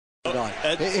on.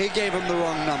 He gave him the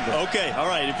wrong number. Okay, all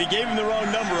right. If he gave him the wrong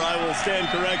number, I will stand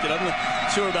corrected. I'm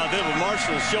not sure about that, but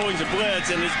Marshall showing the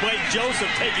blitz, and it's Blake Joseph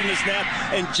taking the snap,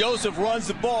 and Joseph runs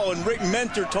the ball. And Rick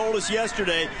Mentor told us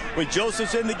yesterday, when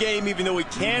Joseph's in the game, even though he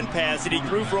can pass it, he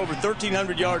grew for over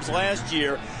 1,300 yards last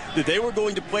year, that they were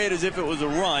going to play it as if it was a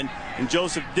run, and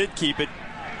Joseph did keep it.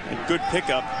 A good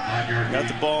pickup. Got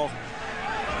the ball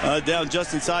down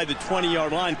just inside the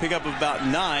 20-yard line, pick up of about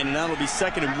 9, and that'll be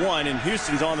 2nd and 1, and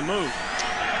Houston's on the move.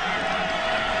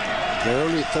 They're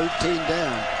only 13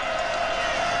 down.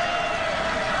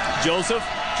 Joseph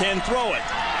can throw it.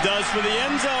 Does for the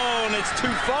end zone. It's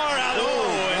too far out.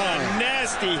 And a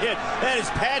nasty hit. That is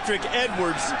Patrick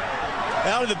Edwards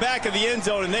out of the back of the end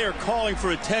zone, and they are calling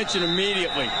for attention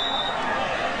immediately.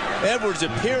 Edwards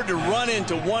appeared to run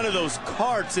into one of those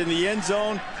carts in the end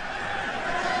zone,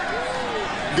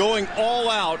 going all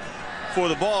out for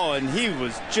the ball, and he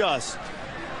was just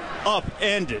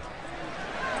upended.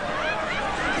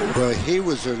 Well, he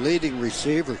was their leading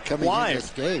receiver coming in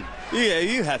this game. Yeah,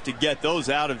 you have to get those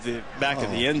out of the back of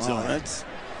the end zone.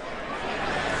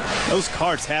 Those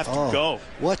carts have to go.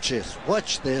 Watch this.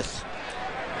 Watch this.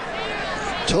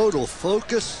 Total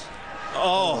focus.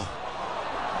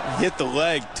 Hit the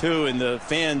leg, too, and the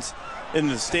fans in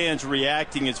the stands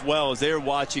reacting as well as they're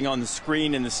watching on the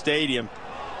screen in the stadium.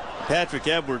 Patrick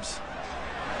Edwards,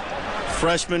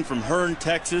 freshman from Hearne,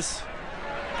 Texas.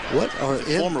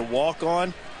 Former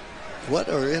walk-on. What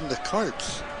are in the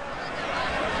carts?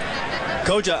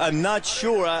 Coach, I'm not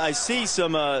sure. I see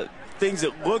some things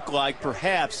that look like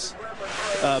perhaps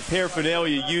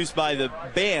paraphernalia used by the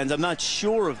bands. I'm not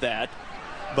sure of that,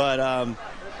 but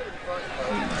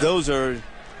those are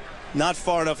not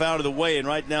far enough out of the way, and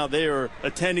right now they are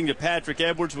attending to Patrick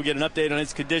Edwards. We'll get an update on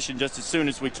his condition just as soon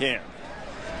as we can.